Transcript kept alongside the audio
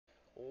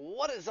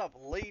What is up,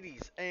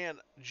 ladies and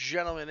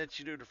gentlemen? It's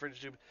you, dude, Fridge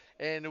Tube,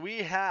 and we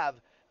have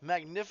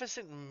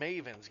magnificent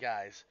Mavens,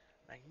 guys.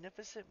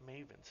 Magnificent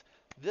Mavens.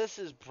 This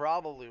is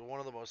probably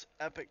one of the most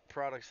epic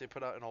products they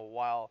put out in a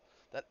while.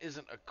 That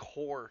isn't a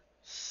core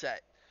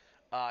set.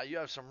 You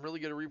have some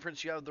really good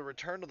reprints. You have the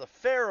return of the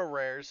Pharaoh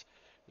rares.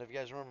 And if you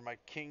guys remember my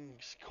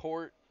King's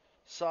Court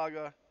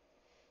saga,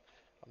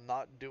 I'm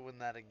not doing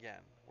that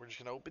again. We're just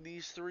gonna open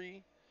these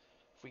three.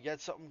 If we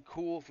get something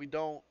cool, if we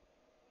don't,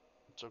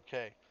 it's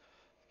okay.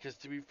 Because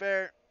to be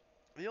fair,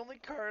 the only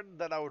card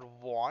that I would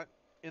want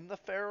in the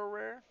Pharaoh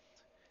rare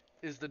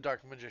is the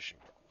Dark Magician.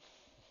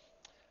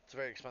 It's a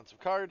very expensive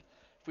card.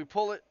 If we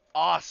pull it,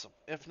 awesome.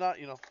 If not,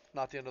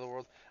 not the end of the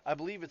world. I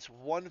believe it's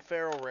one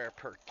Pharaoh rare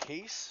per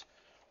case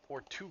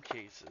or two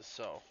cases.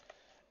 So,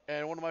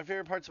 and one of my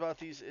favorite parts about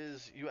these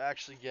is you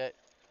actually get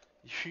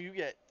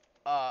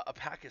a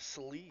pack of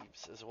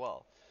sleeves as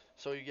well.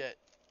 So you get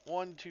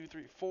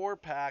 4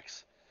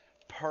 packs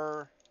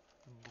per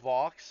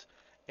box,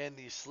 and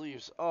these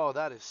sleeves. Oh,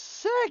 that is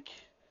sick!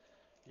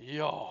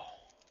 Yo,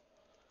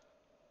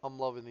 I'm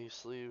loving these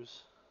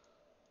sleeves.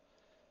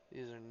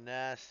 These are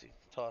nasty.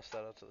 Toss that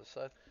out to the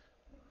side.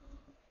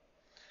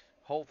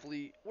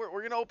 Hopefully,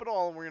 we're gonna open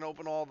all. We're gonna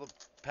open all the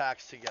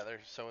packs together,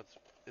 so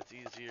it's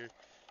easier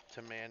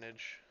to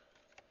manage.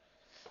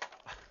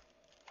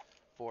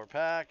 4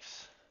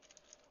 packs.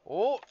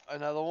 Oh,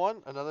 another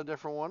one, another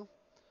different one.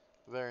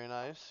 Very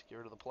nice. Get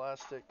rid of the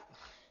plastic.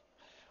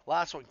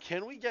 Last one.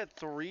 Can we get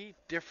 3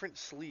 different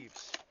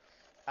sleeves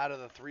out of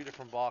the 3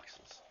 different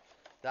boxes?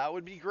 That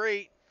would be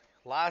great.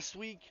 Last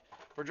week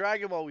for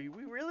Dragon Ball, we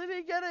really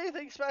didn't get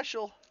anything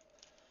special.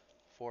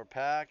 4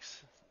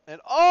 packs.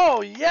 And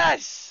oh,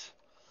 yes!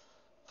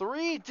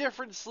 3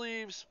 different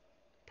sleeves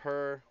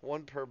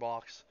one per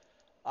box.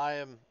 I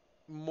am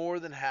more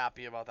than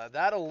happy about that.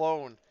 That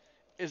alone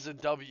is a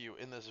W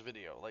in this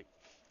video. Like,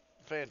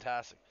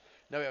 fantastic.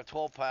 Now we have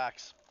 12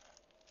 packs.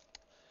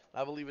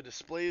 I believe a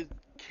display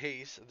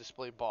case, a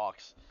display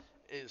box,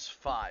 is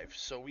 5.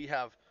 So we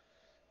have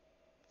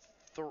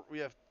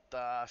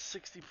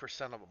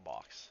 60% of a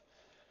box.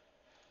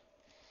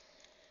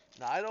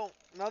 Now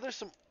there's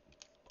some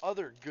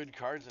other good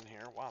cards in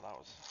here.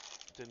 Wow,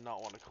 did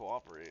not want to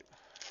cooperate.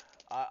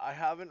 I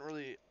haven't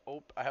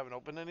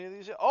opened any of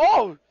these yet.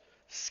 Oh,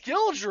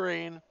 Skill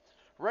Drain,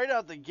 right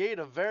out the gate,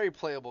 a very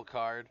playable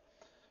card.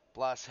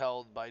 Blast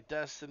held by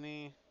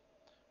Destiny.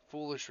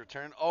 Foolish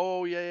Return.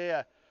 Oh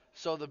yeah.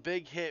 So the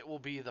big hit will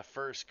be the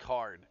first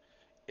card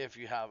if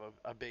you have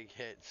a big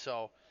hit.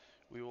 So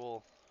we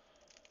will.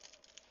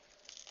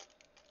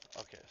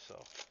 Okay, so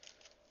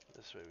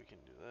this way we can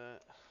do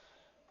that.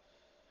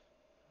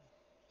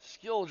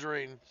 Skill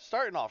Drain,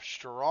 starting off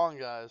strong,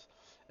 guys.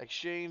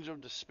 Exchange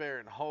of Despair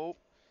and Hope.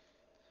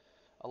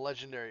 A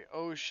Legendary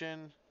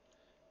Ocean.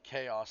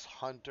 Chaos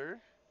Hunter.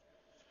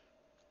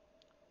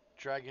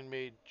 Dragon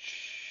Maid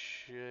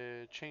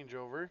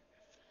Changeover.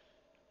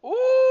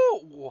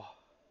 Ooh!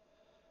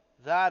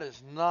 That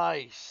is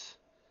nice.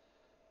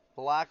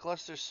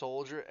 Blackluster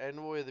Soldier,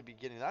 Envoy of the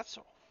Beginning. That's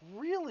a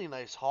really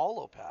nice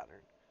holo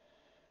pattern.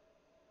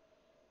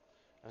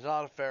 It's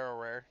not a Pharaoh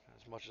rare,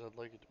 as much as I'd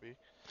like it to be.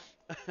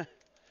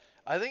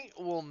 I think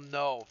we'll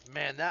know.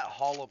 Man, that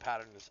holo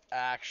pattern is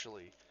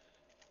actually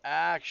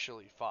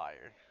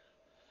fire.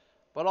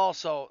 But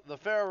also, the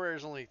Pharaoh rare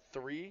is only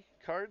 3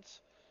 cards.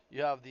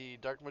 You have the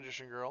Dark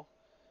Magician Girl.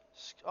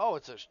 Oh,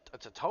 it's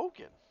a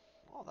token.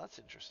 Oh, that's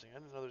interesting. I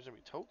didn't know there's gonna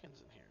be tokens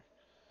in here.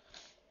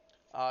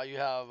 You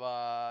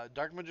have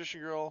Dark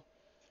Magician Girl,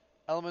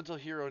 Elemental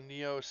Hero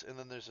Neos, and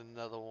then there's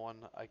another one.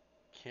 I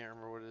can't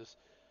remember what it is.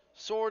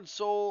 Sword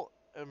Soul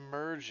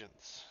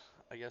Emergence.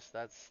 I guess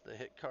that's the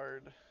hit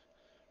card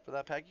for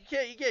that pack. You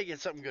can't get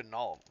something good in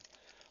all of them.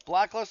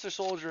 Blackluster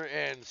Soldier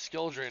and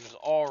Skill Drain is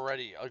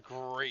already a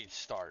great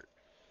start.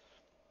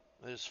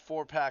 There's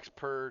 4 packs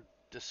per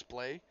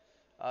display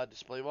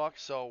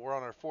box, so we're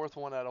on our 4th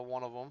one out of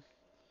one of them.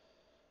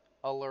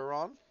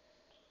 Aluron,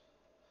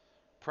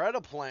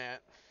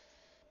 Predaplant,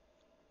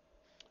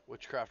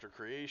 Witchcrafter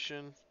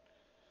Creation,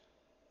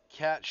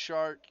 Cat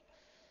Shark,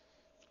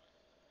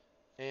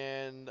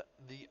 and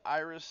the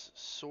Iris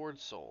Sword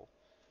Soul.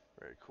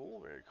 Very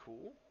cool, very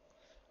cool.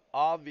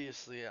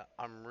 Obviously,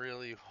 I'm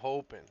really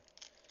hoping.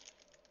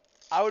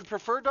 I would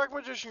prefer Dark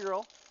Magician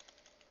Girl,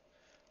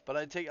 but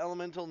I'd take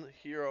Elemental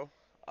Hero.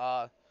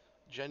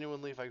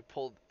 Genuinely, if I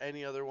pulled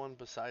any other one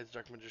besides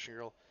Dark Magician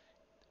Girl,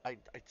 I'd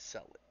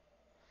sell it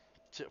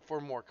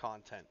for more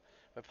content.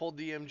 If I pulled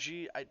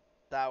DMG,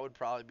 that would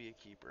probably be a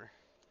keeper.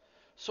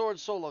 Sword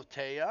Soul of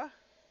Taya.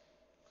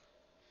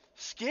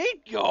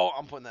 Scapegoat!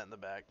 I'm putting that in the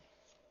bag.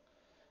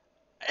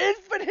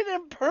 Infinite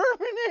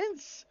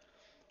Impermanence!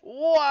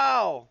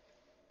 Wow!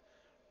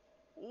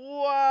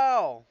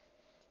 Wow!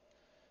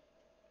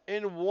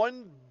 In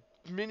one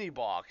mini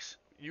box,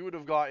 you would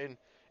have gotten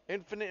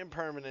Infinite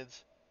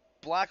Impermanence,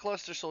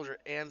 Blackluster Soldier,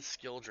 and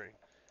Skill Drain.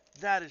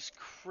 That is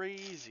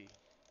crazy.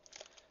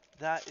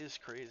 That is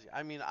crazy.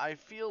 I mean, I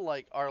feel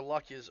like our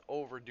luck is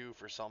overdue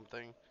for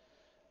something.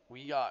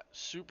 We got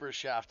super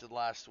shafted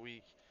last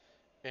week,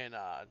 in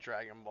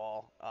Dragon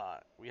Ball.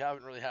 We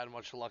haven't really had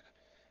much luck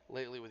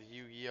lately with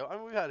Yu-Gi-Oh. I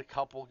mean, we've had a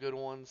couple good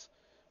ones,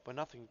 but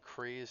nothing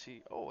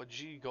crazy. Oh, a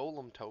G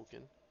Golem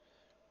token.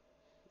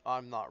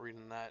 I'm not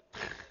reading that.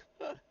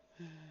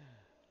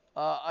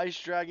 Ice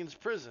Dragon's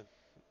Prison.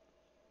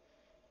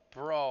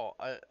 Bro,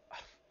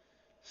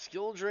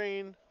 Skill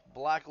Drain,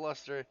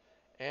 Blackluster,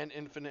 and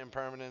Infinite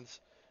Impermanence.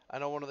 I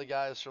know one of the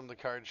guys from the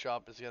card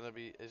shop is gonna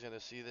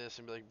see this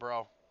and be like,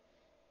 bro,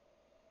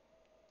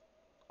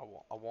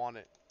 I want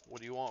it.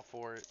 What do you want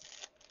for it?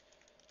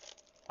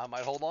 I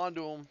might hold on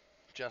to them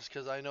just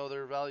because I know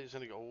their value's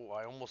gonna go. Oh,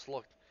 I almost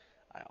looked.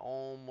 I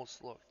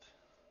almost looked.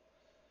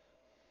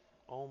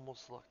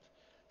 Almost looked.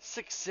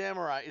 Six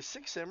Samurai. Is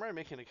Six Samurai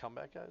making a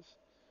comeback, guys?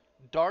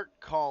 Dark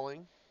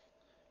Calling.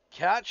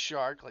 Cat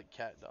Shark, like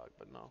cat dog,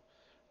 but no.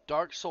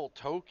 Dark Soul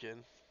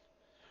Token.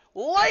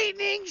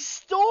 Lightning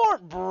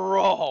Storm!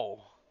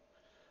 Bro!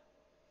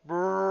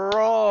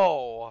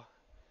 Bro!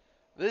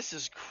 This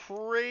is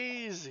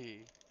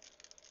crazy.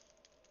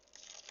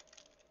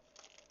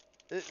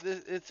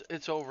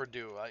 It's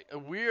overdue.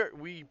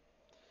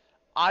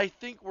 I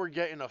think we're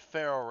getting a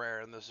Pharaoh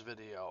rare in this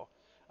video.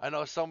 I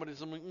know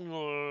somebody's like,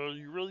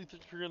 you really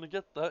think you're gonna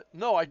get that?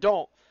 No, I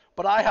don't.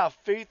 But I have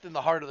faith in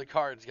the heart of the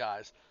cards,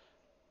 guys.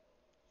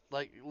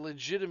 Like,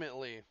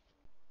 legitimately,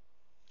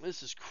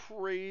 this is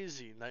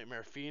crazy.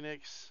 Nightmare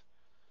Phoenix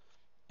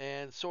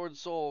and Sword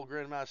Soul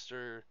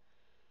Grandmaster.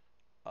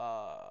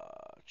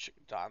 I'm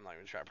not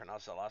even trying to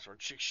pronounce that last word.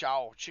 Chick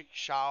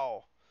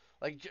Shao.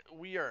 Like,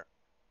 we are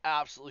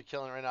absolutely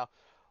killing it right now.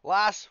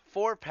 Last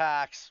 4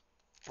 packs,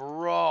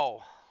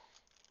 bro.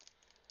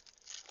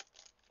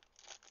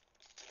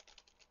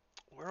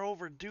 We're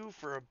overdue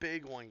for a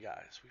big one,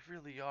 guys. We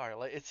really are.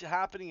 Like, it's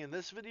happening in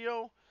this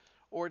video,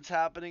 or it's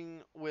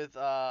happening with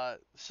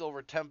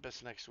Silver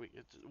Tempest next week.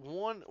 It's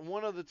one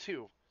of the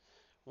two.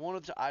 One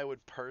of the two. I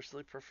would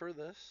personally prefer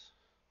this.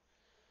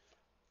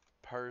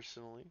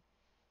 Personally.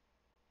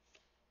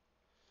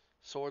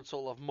 Sword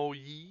Soul of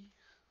Moyi.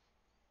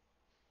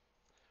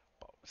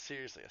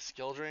 Seriously, a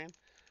skill drain.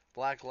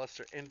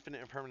 Blackluster,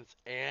 Infinite Impermanence,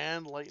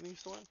 and Lightning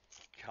Storm?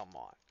 Come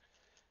on.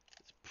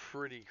 It's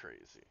pretty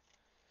crazy.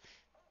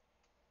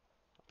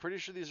 I'm pretty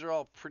sure these are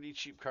all pretty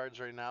cheap cards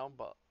right now,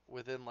 but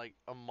within like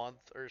a month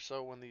or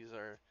so when these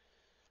are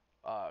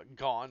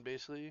gone,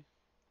 basically,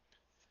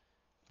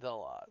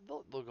 they'll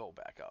go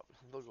back up.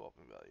 They'll go up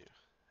in value.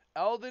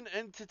 Elden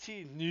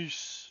Entity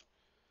Niche.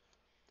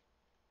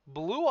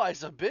 Blue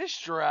Eyes Abyss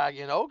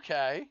Dragon.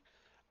 Okay.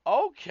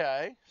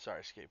 Okay.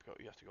 Sorry, Scapegoat.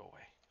 You have to go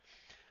away.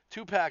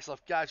 2 packs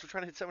left. Guys, we're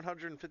trying to hit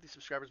 750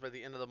 subscribers by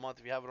the end of the month.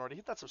 If you haven't already,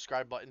 hit that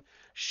subscribe button.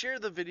 Share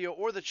the video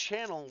or the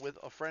channel with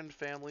a friend,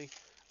 family,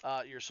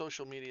 your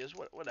social medias,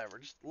 whatever.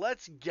 Just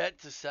let's get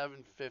to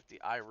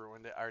 750. I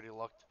ruined it. I already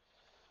looked.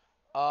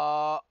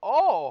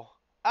 Oh,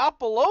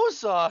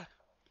 Appaloosa.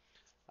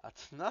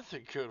 That's another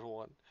good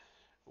one.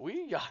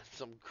 We got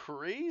some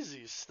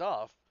crazy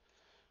stuff.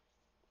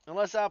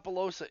 Unless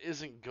Appaloosa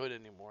isn't good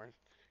anymore.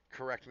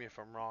 Correct me if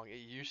I'm wrong. It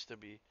used to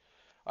be.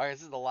 Alright,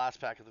 this is the last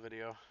pack of the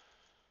video.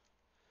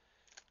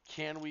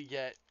 Can we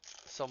get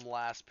some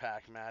last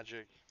pack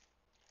magic?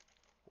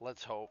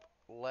 Let's hope.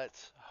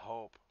 Let's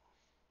hope.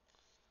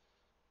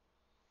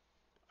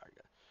 Right,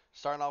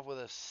 starting off with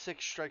a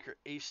 6-striker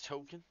ace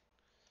token.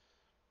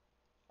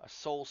 A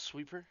soul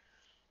sweeper.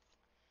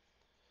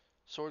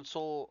 Sword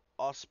Soul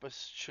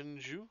Auspice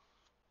Chunju.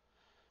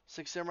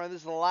 6 Samurai. This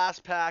is the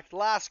last pack.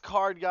 Last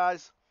card,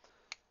 guys.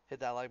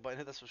 Hit that like button.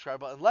 Hit that subscribe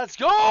button. Let's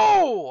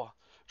go!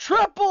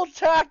 Triple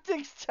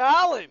Tactics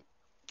Talent.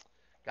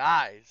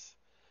 Guys.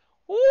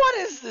 What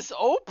is this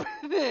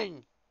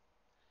opening?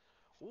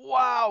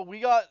 Wow,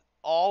 we got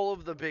all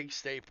of the big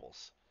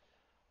staples.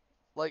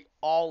 Like,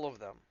 all of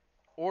them.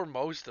 Or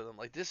most of them.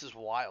 Like, this is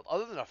wild.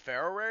 Other than a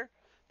Pharaoh rare,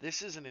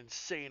 this is an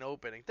insane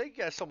opening. Thank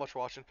you guys so much for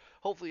watching.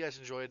 Hopefully you guys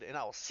enjoyed, and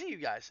I will see you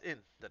guys in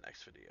the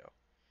next video.